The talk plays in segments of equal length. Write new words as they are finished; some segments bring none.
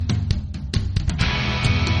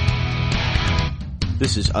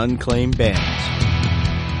This is Unclaimed Bands.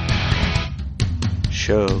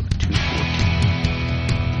 Show 214.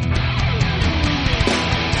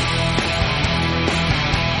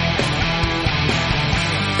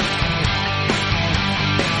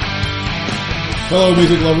 Hello,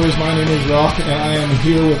 music lovers. My name is Rock, and I am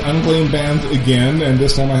here with Unclaimed Bands again. And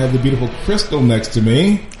this time I have the beautiful Crystal next to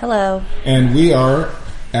me. Hello. And we are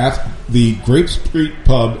at the Grape Street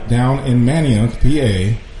Pub down in Manayunk,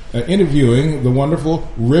 PA, interviewing the wonderful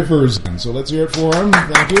Rivers. So let's hear it for him.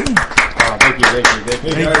 Thank you. Thank you.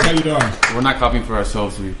 Hey guys, how you doing? We're not copying for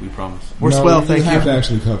ourselves, we promise. We're swell, thank you. You have to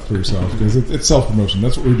actually cut for yourself, because it's self-promotion.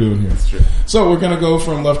 That's what we're doing here. That's true. So we're going to go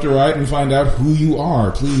from left to right and find out who you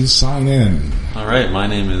are. Please sign in. All right, my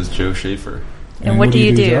name is Joe Schaefer. And what do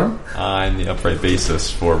you do? Joe? I'm the upright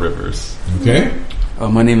bassist for Rivers. Okay.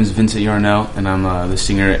 My name is Vincent Yarnell, and I'm the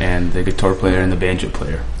singer and the guitar player and the banjo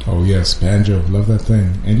player. Oh yes, banjo. Love that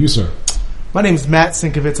thing. And you, sir? My name's Matt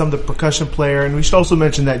Sinkovitz. I'm the percussion player, and we should also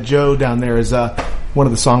mention that Joe down there is one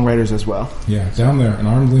of the songwriters as well. Yeah, down there, an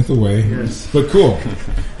arm's length away. Yes. But cool.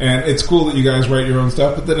 And it's cool that you guys write your own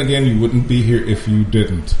stuff, but then again, you wouldn't be here if you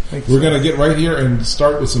didn't. We're going to get right here and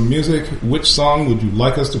start with some music. Which song would you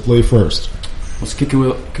like us to play first? Let's kick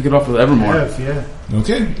it off with Evermore. Yeah.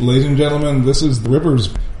 Okay, ladies and gentlemen, this is Rivers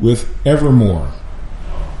with Evermore.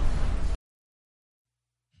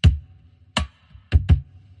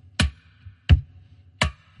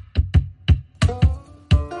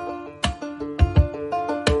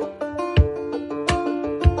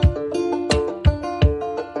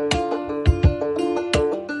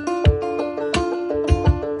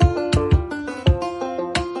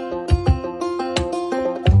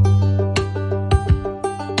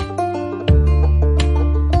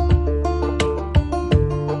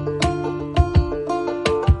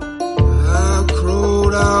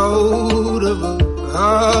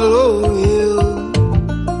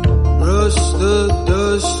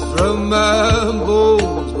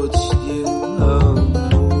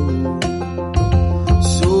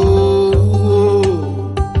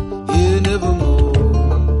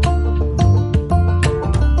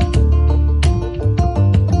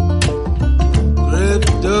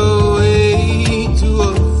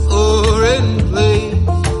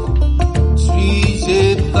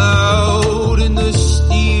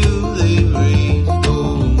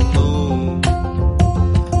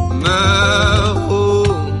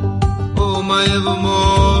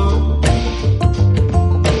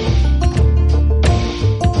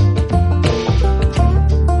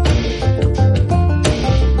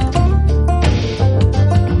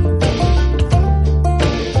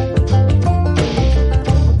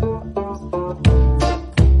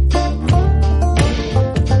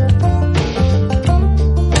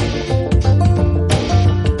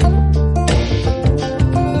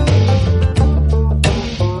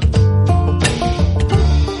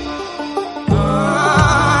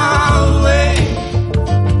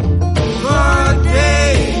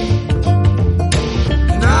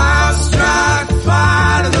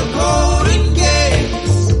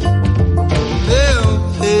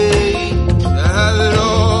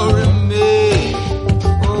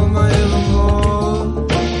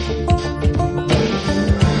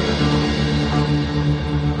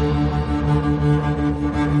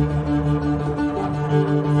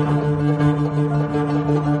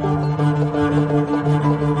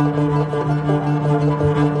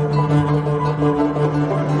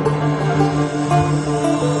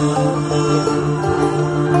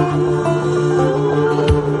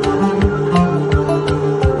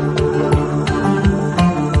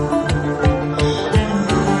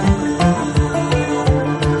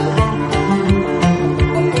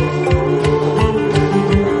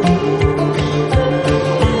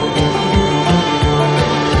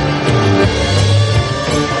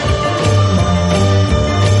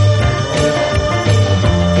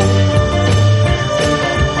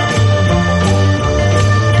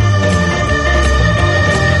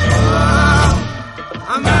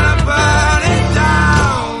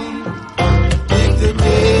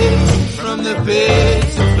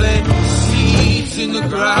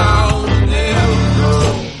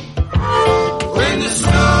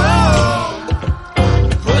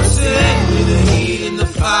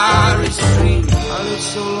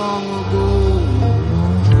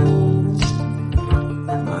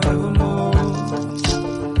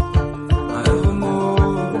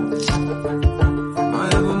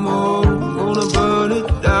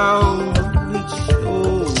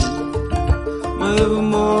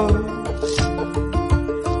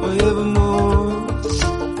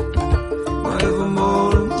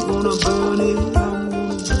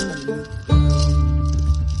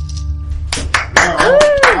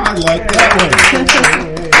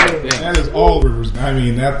 That is all Rivers. I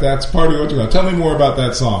mean, that's part of what you got. Tell me more about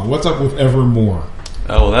that song. What's up with Evermore?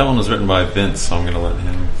 Oh, well, that one was written by Vince, so I'm going to let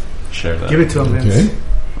him share that. Give it to him, Vince. Okay.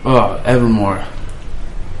 Oh, Evermore.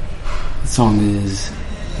 The song is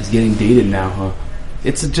getting dated now, huh?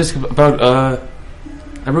 It's just about,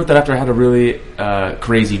 I wrote that after I had a really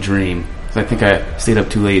crazy dream. So I think I stayed up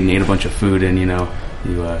too late and ate a bunch of food, and,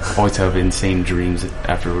 you always have insane dreams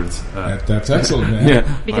afterwards. That's excellent, man.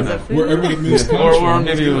 Yeah. Because of food. Wherever the music comes Or from.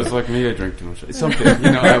 maybe it was like, maybe I drank too much. It's something,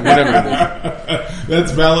 whatever it is.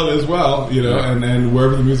 That's valid as well, and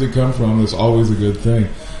wherever the music comes from, it's always a good thing.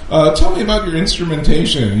 Tell me about your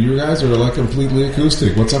instrumentation. You guys are like completely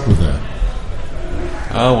acoustic. What's up with that?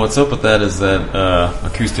 What's up with that is that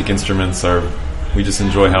acoustic instruments we just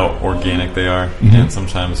enjoy how organic they are. Mm-hmm. And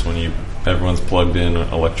sometimes when everyone's plugged in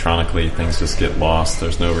electronically, things just get lost.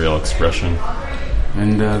 There's no real expression.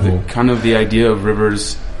 And the idea of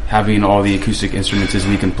Rivers having all the acoustic instruments is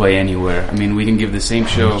we can play anywhere. I mean, we can give the same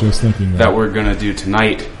show that we're going to do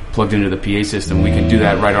tonight plugged into the PA system. We can do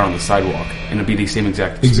that right out on the sidewalk, and it'll be the same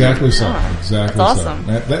exact experience. Exactly so. Exactly That's so. awesome.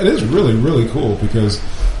 That is really, really cool because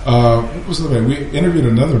what was the band? We interviewed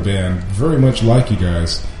another band very much like you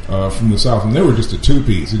guys from the South, and they were just a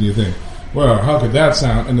two-piece, and you think, well, how could that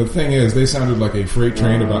sound? And the thing is, they sounded like a freight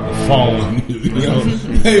train about to fall on you.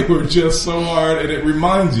 They were just so hard, and it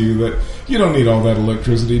reminds you that you don't need all that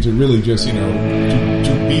electricity to really just, to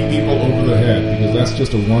beat people over the head, because that's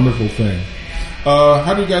just a wonderful thing.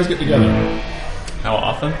 How do you guys get together? How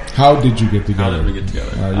often? How did you get together? How did we get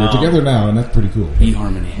together? You're together now, and that's pretty cool.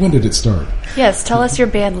 eHarmony. When did it start? Yes, tell us your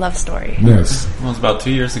band love story. Yes. Well, it was about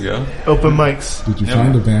 2 years ago. Open mics. Did you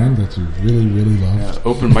find a band that you really, really loved?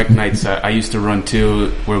 Open mic nights. I used to run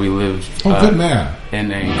too, where we lived. Oh, good man.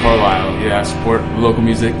 In Carlisle. Yeah, support local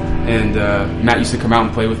music. And Matt used to come out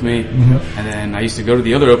and play with me. Mm-hmm. And then I used to go to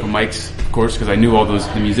the other open mics, of course, because I knew all the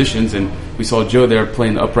musicians. And we saw Joe there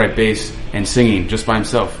playing the upright bass and singing just by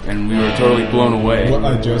himself. And we were totally blown away. What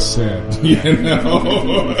I just said,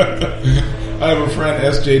 I have a friend,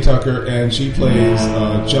 S.J. Tucker, and she plays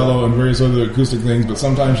cello and various other acoustic things, but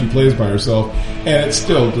sometimes she plays by herself, and it's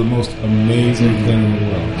still the most amazing thing in the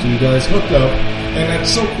world. So you guys hooked up, and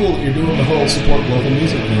that's so cool that you're doing the whole support local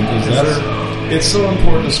music thing, because it's so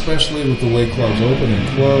important, especially with the way clubs open and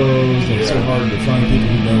close, and it's so hard to find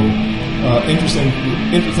people who know interesting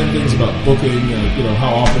things about booking,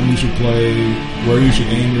 how often you should play, where you should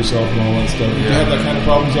aim yourself, and all that stuff. Do you have that kind of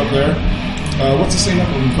problems up there? What's the scene up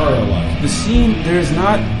in Carlisle like? The scene, there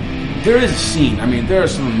is a scene. I mean, there are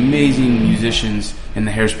some amazing musicians in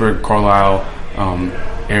the Harrisburg, Carlisle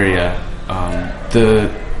area.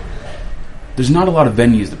 There's not a lot of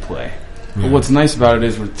venues to play. Yeah. But what's nice about it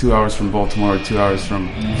is we're 2 hours from Baltimore, 2 hours from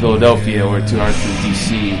Philadelphia, we're 2 hours from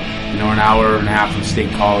D.C., an hour and a half from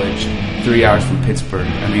State College, 3 hours from Pittsburgh.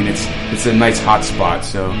 I mean, it's a nice hot spot,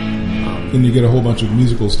 so... And you get a whole bunch of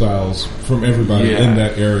musical styles from everybody in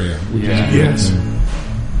that area, which is a good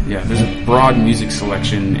thing. Yeah, there's a broad music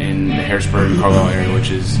selection in the Harrisburg and Carlisle area, which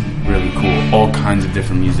is really cool. All kinds of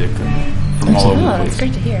different music from all over the Oh, place. that's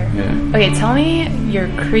great to hear. Yeah. Okay, tell me your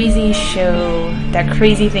crazy show, that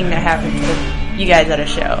crazy thing that happens to you guys at a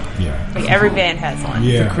show. Yeah. Like every band has one.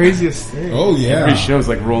 Yeah. The craziest thing. Oh, yeah. Every show is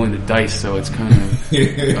like rolling the dice, so it's kind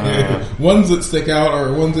of... ones that stick out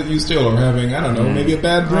are ones that you still are having, I don't know, maybe a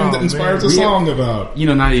bad dream that inspires a song about.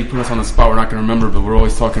 now that you put us on the spot, we're not going to remember, but we're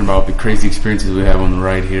always talking about the crazy experiences we have on the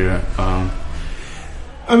ride here.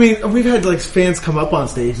 I mean, we've had fans come up on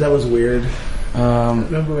stage. That was weird.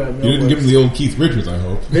 Remember You didn't give him the old Keith Richards, I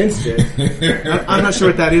hope. Vince did. I'm not sure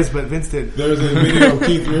what that is, but Vince did. There's a video of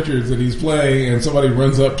Keith Richards that he's playing, and somebody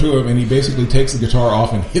runs up to him, and he basically takes the guitar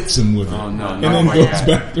off and hits him with it. Oh, no. And then goes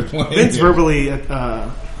back to playing. Vince verbally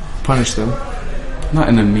punished them. Not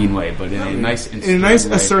in a mean way, but in a nice... In a nice,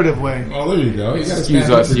 way. assertive way. Oh, there you go. You gotta Excuse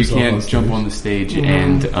stand up us, for you yourself can't stage. jump on the stage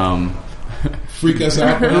and... Freak us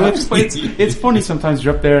out. it's funny sometimes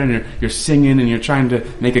you're up there and you're singing and you're trying to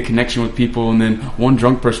make a connection with people, and then one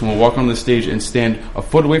drunk person will walk on the stage and stand a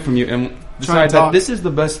foot away from you and decide that this is the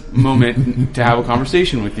best moment to have a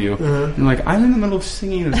conversation with you. And I'm in the middle of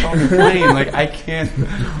singing and song and playing. I can't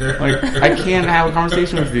have a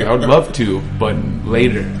conversation with you. I would love to, but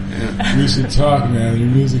later. We should talk, man. Your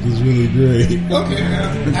music is really great. Okay,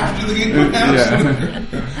 man. After the gig, perhaps.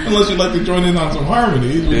 Unless you'd like to join in on some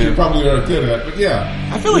harmonies, which you probably are good at. But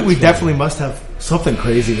yeah. I feel like we definitely must have something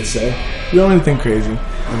crazy to say. We don't even think crazy.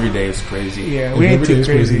 Every day is crazy. Yeah, we ain't Every day too is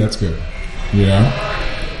crazy. That's good.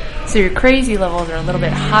 Yeah. So your crazy levels are a little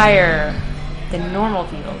bit higher than normal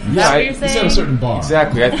people's. Is that what you're It's at saying? a certain bar.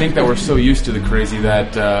 Exactly. I think that we're so used to the crazy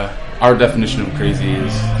that our definition of crazy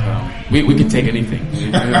is we can take anything.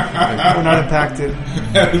 We're not impacted.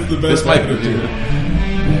 That is the best attitude.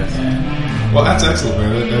 Yes. Well, that's excellent,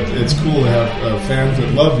 man. It's cool to have fans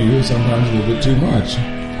that love you sometimes a little bit too much.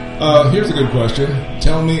 Here's a good question.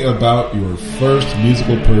 Tell me about your first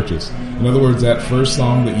musical purchase. In other words, that first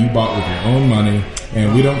song that you bought with your own money,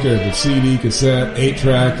 and we don't care if it's CD, cassette,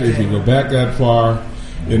 8-track, if you go back that far,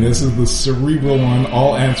 and this is the cerebral one,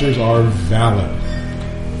 all answers are valid.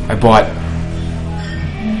 I bought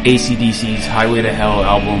AC/DC's Highway to Hell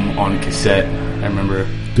album on cassette. I remember,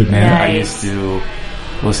 Good man, Nice. I used to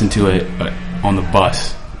listen to it on the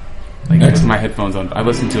bus. Like with my headphones on. I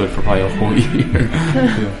listened to it for probably a whole year.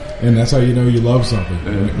 And that's how you know you love something,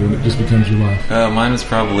 when it just becomes your life. Mine is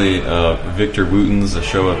probably Victor Wooten's A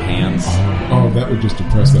Show of Hands. Oh, that would just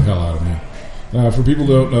depress the hell out of me. For people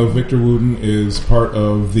who don't know, Victor Wooten is part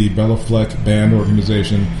of the Bella Fleck band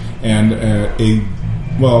organization and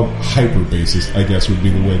hyper bassist, I guess would be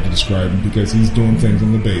the way to describe him, because he's doing things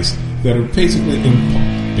on the bass that are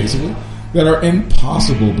that are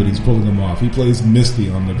impossible, but he's pulling them off. He plays Misty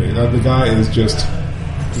on the bass. The guy is just...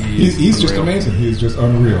 He's just amazing. He is just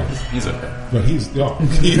unreal. He's okay. But he's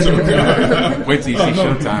okay. Wait till you see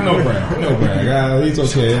Showtime. No brag. He's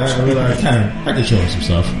okay. I can show him some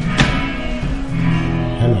stuff.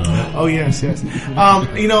 Hello. Oh, yes.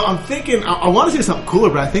 I'm thinking, I want to say something cooler,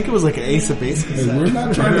 but I think it was like an Ace of Base cassette. We're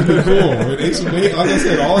not trying to be cool. Ace of Base, like I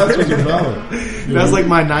said, all answers are valid. That's like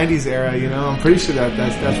my 90s era, I'm pretty sure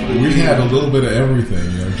that's what it We was. had a little bit of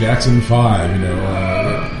everything, Jackson 5,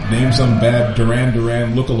 name some bad Duran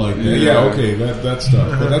Duran lookalike. Yeah, okay, that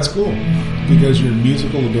stuff. But that's cool, because your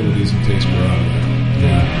musical abilities and taste were out of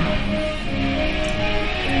there.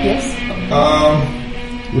 Yes.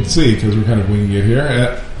 Let's see, because we're kind of winging it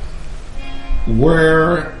here.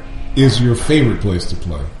 Where is your favorite place to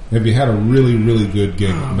play? Have you had a really, really good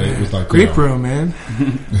gig? With like Grape Room, man.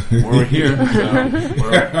 We're here.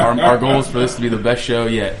 Our goal is for this to be the best show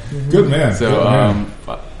yet. Good man. So, good man.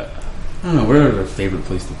 I don't know, where is our favorite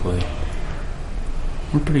place to play?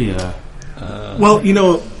 We're pretty, Well,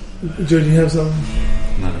 Joe, do you have something?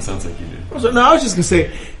 No, it sounds like you do. No, I was just going to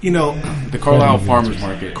say, the Carlisle Farmers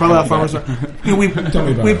Market. Carlisle Farmers Market. Tell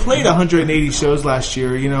me about we it. played 180 shows last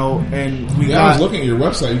year, and we I got... was looking at your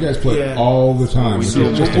website. You guys play Yeah. all the time. We It's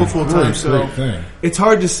do. just We're a full-time, so great thing. It's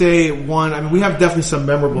hard to say one. I mean, we have definitely some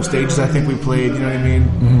memorable stages I think we played, you know what I mean?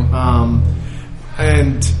 Mm-hmm.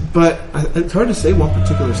 But it's hard to say one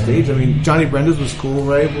particular stage. I mean, Johnny Brenda's was cool,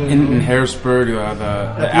 right? In Harrisburg, the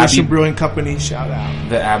Abbey Abbey Brewing Company, shout out.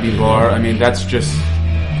 the Abbey Bar. I mean, that's just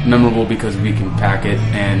memorable because we can pack it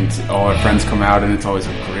and all our friends come out and it's always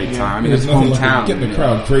a great time. I mean, There's it's nothing hometown. like getting the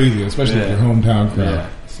crowd crazy, especially Yeah. if your hometown crowd. Yeah.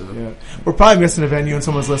 So, Yeah. We're probably missing a venue and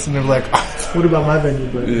someone's listening. They're like, what about my venue?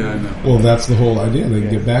 But yeah, I know. Well, that's the whole idea. They can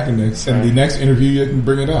get back and the next interview you can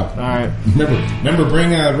bring it up. All right. Remember,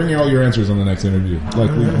 bring all your answers on the next interview. Like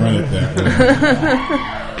we run it that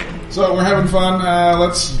way. So we're having fun.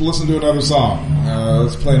 Let's listen to another song.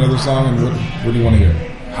 Let's play another song. And what do you want to hear?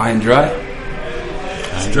 High and dry.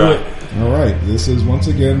 Let's do it. All right. This is once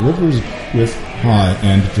again Rivers with High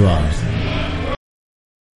and Dry.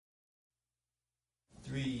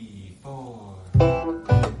 3, 4.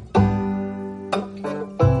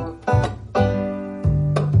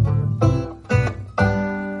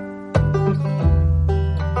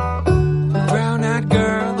 Brown-eyed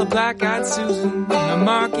girl, the black-eyed Susan, in the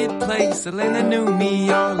marketplace, Elena knew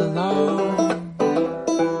me all along.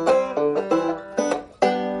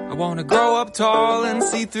 I wanna grow up tall and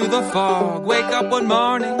see through the fog, wake up one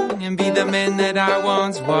morning and be the man that I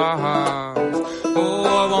once was. Oh,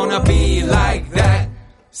 I wanna be like that.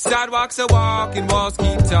 Sidewalks are walking, walls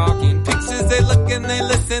keep talking, pictures they look and they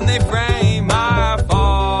listen, they frame my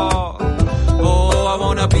fall. Oh, I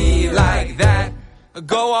wanna be like that.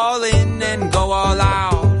 Go all in and go all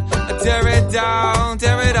out. Tear it down,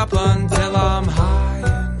 tear it up until I'm high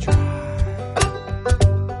and dry.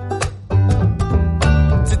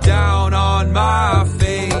 To down on my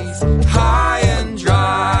face, high and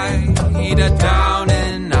dry. To down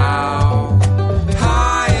and out,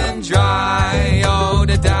 high and dry. Oh,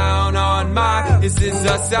 to down on my. This is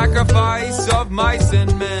a sacrifice of mice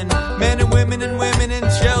and men, men and women and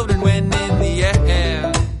children. When in the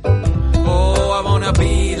air. Oh, I wanna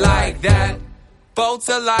be like that. Bolts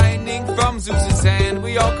of lightning from Zeus's hand.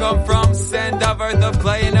 We all come from sand of earth, the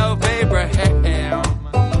plane of Abraham.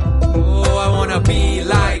 Oh, I wanna be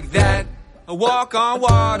like that. Walk on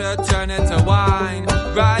water, turn it to wine.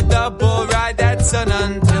 Ride the bull, ride that sun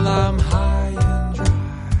until I'm high and dry.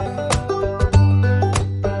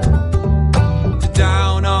 To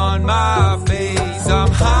down on my face,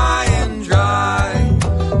 I'm high and dry.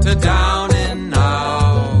 To to down and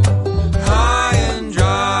out, high and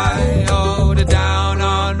dry, oh, to down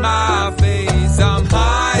on my face. I'm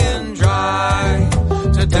high and dry,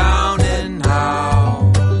 to down and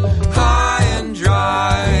out, high and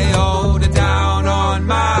dry, oh, to down on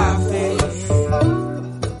my face.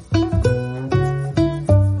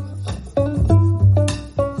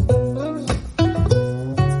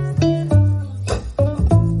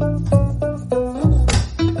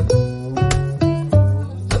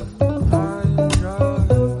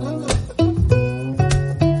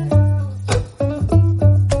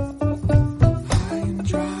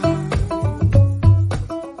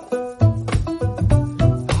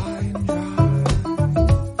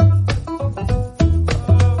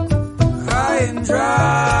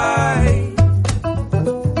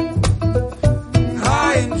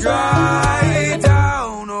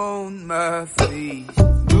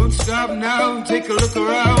 Don't stop now, take a look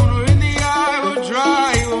around. We're in the eye, we're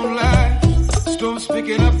dry, won't last. Storm's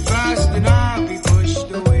picking up fast and I'll be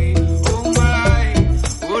pushed away. Oh my,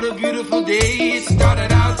 what a beautiful day. It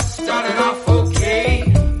started off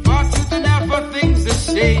okay. Fought tooth and nail for things to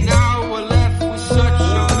say. Now we're left with such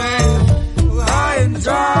a mess. High and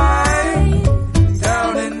dry,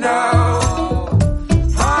 down and out.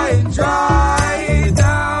 High and dry,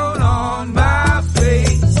 down on my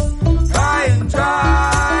face. High and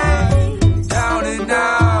dry, down and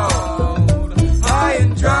out. High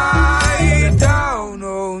and dry, down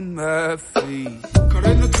on my face. Caught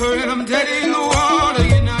in the current, I'm dead in the water.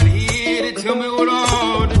 You're not here to tell me what I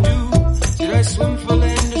ought to do. Should I swim for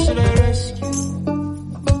land or should I rescue?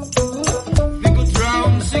 Think I'll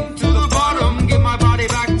drown, sink to the bottom, get my body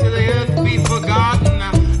back to the earth, be forgotten.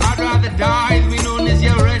 I'd rather die than be known as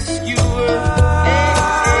your rescuer.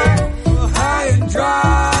 High and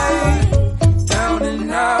dry, down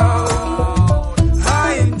and out.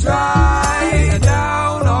 High and dry,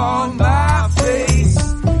 down on my face.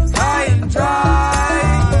 High and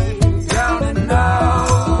dry, down and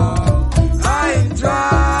out. High and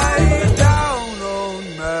dry, down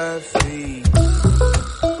on my face.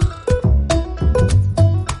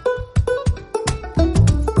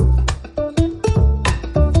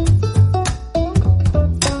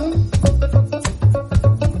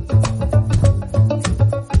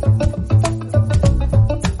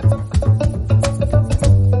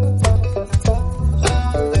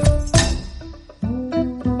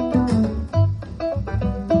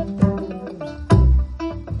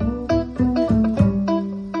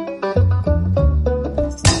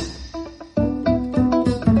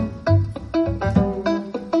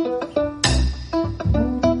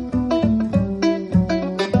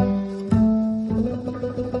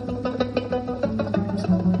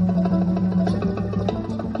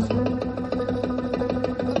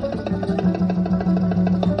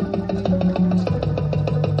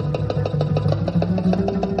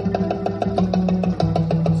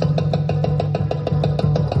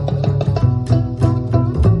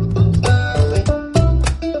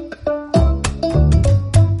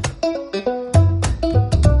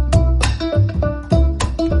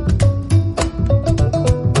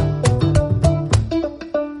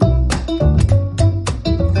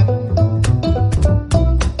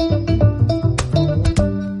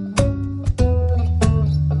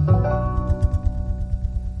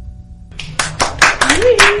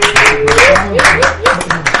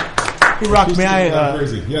 Hey, Rock, may I?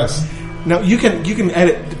 Crazy. Yes. No, you can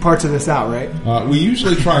edit parts of this out, right? We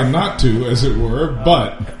usually try not to, as it were,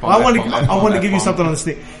 but I want to give you something on this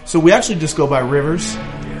thing. So we actually just go by Rivers.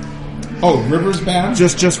 oh, Rivers Band.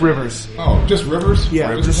 Just Rivers. Oh, just Rivers. Yeah,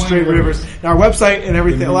 Rivers just straight Rivers. Now, our website and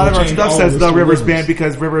everything. A lot of our stuff says the Rivers Band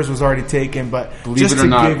because Rivers was already taken. But believe just it or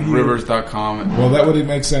not, give you, Rivers.com. Well, that would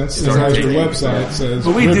make sense. Since your website says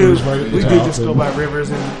but we Rivers do. right at the We do top, just go by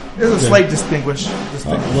Rivers, and there's a slight distinguish.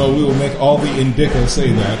 well, we will make all the indica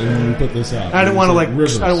say that, and when we put this out, I didn't want to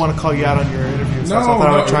Rivers. I don't want to call you out on your interview. So No, I thought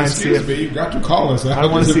I would try and see excuse if me. You've got to call us out. I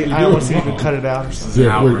don't want to see. I don't want to see if you cut it out. Or something.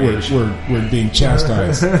 Yeah, we're being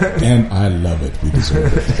chastised, and I love it. We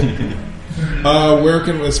deserve it.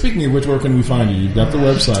 Speaking of which, where can we find you? You've got the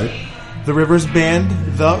website. The Rivers Band,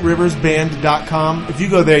 theriversband.com. If you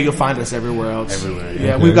go there, you'll find us everywhere else. Everywhere.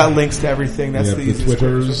 Yeah, Okay. we've got links to everything. That's the easiest way.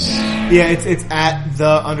 Twitters. Yeah, it's at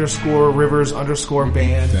 _Rivers_band.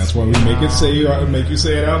 That's why we make you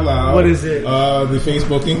say it out loud. What is it? The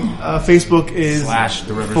Facebooking. Facebook is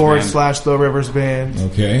 /The Rivers Band. /The Rivers Band.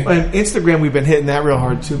 Okay. And Instagram, we've been hitting that real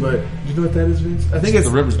hard too. But do you know what that is, Vince? I think it's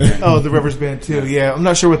The Rivers Band. Oh, the Rivers Band too. Yeah, I'm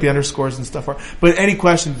not sure what the underscores and stuff are. But any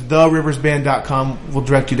questions, theriversband.com will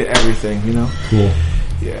direct you to everything. You know. Cool.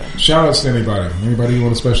 Yeah. Shout outs to anybody. Anybody you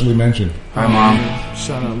want to specially mention? Hi, Mom.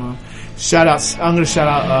 Shout out, Mom. Shout out. I'm going to shout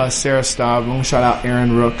out Sarah Staub. I'm going to shout out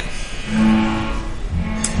Aaron Rook.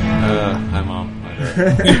 Hi, Mom.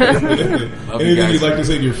 Anything you'd like to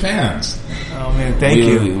say to your fans? Oh man, thank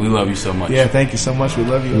you. We love you so much. Yeah, thank you so much. We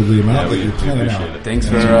love you. With the amount that we you're planning appreciate out.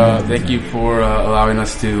 it. Thank you for allowing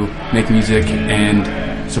us to make music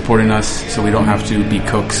and supporting us, so we don't have to be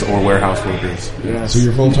cooks or warehouse workers. Yes. So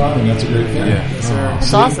you're full time, and that's a great thing. Yeah.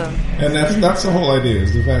 That's awesome. And that's the whole idea,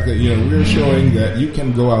 is the fact that we're showing that you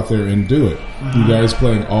can go out there and do it. You guys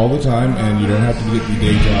playing all the time, and you don't have to get the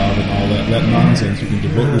day job and all that nonsense. You can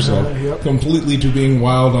devote yourself completely to being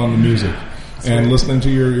wild on the music and listening to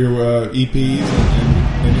your EPs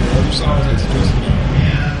and your other songs. It's just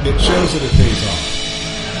it shows that it pays off.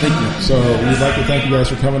 Thank you. So we'd like to thank you guys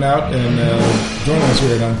for coming out and joining us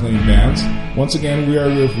here at Unclean Bands. Once again, we are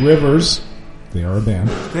with Rivers. They are a band.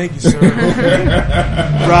 Thank you, sir.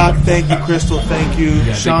 Brock, thank you. Crystal, thank you.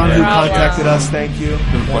 Sean, who contacted us, thank you.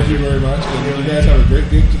 Thank you very much. And you guys have a great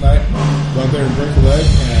gig tonight. Go out there and break a leg.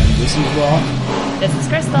 And this is Brock. This is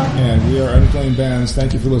Crystal. And we are Unclean Bands.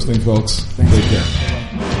 Thank you for listening, folks. Take care.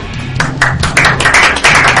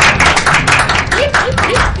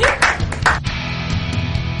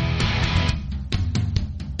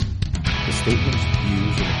 The statements,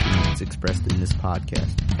 views, and opinions expressed in this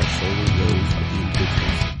podcast are solely those of the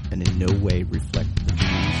individuals and in no way reflect the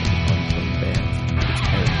views of the